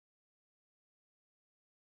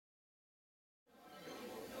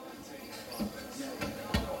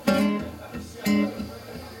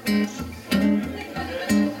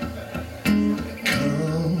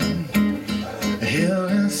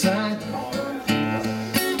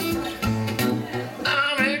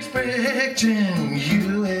expecting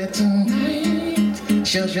you here tonight.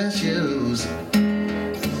 Shows your shoes,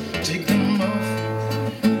 take them off.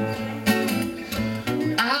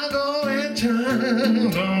 I'll go and turn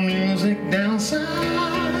the music down south.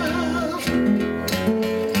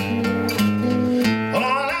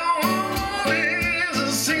 All I want is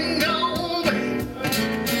a single bed.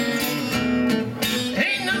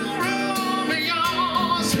 Ain't no room in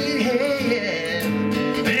your sweet head.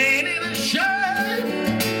 Ain't it a shame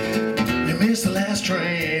you missed the last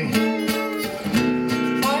train?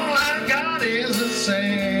 All I got is a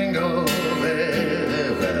single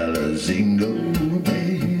bed. Well, a single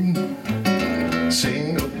bed,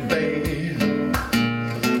 single bed.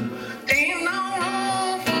 Ain't no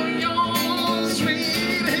room for your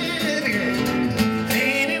sweet head.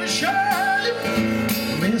 Ain't it a shame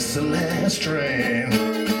missed the last train?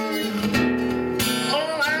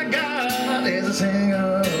 All I got is a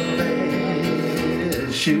single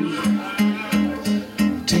bed. Shoot,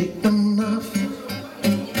 take them off.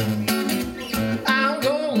 I'll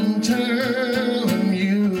go and turn the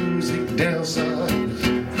music down soft.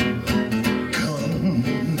 Come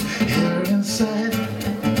here inside.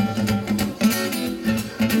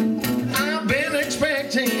 I've been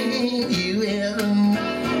expecting you here tonight.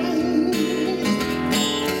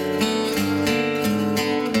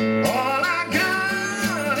 All I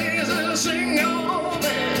got is a single